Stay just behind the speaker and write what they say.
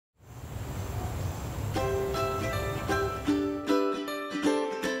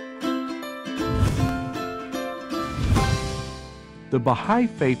The Baha'i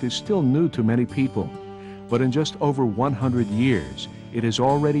faith is still new to many people, but in just over 100 years, it has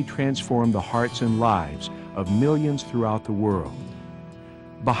already transformed the hearts and lives of millions throughout the world.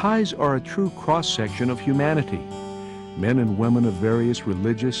 Baha'is are a true cross-section of humanity. Men and women of various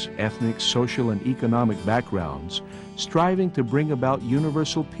religious, ethnic, social, and economic backgrounds, striving to bring about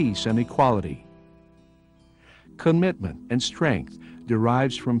universal peace and equality. Commitment and strength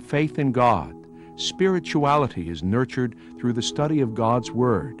derives from faith in God. Spirituality is nurtured through the study of God's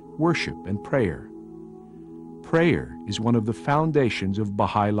Word, worship, and prayer. Prayer is one of the foundations of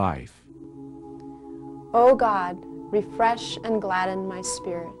Baha'i life. O God, refresh and gladden my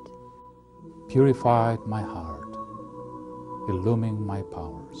spirit. Purify my heart, illumine my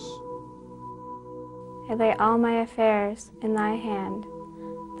powers. I lay all my affairs in thy hand.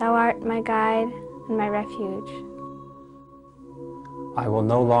 Thou art my guide and my refuge. I will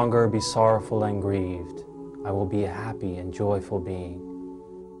no longer be sorrowful and grieved. I will be a happy and joyful being.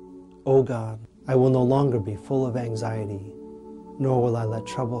 O God, I will no longer be full of anxiety, nor will I let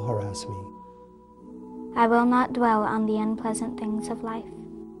trouble harass me. I will not dwell on the unpleasant things of life.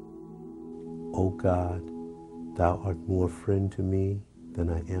 O God, thou art more friend to me than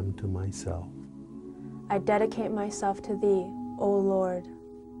I am to myself. I dedicate myself to thee, O Lord.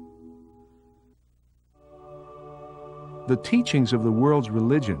 The teachings of the world's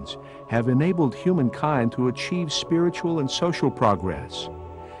religions have enabled humankind to achieve spiritual and social progress.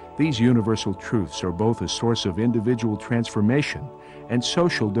 These universal truths are both a source of individual transformation and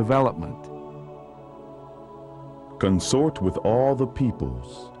social development. Consort with all the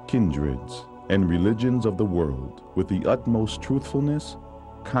peoples, kindreds, and religions of the world with the utmost truthfulness,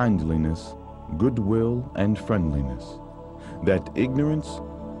 kindliness, goodwill, and friendliness, that ignorance,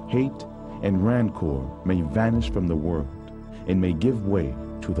 hate, and rancor may vanish from the world and may give way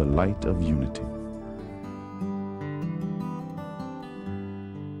to the light of unity.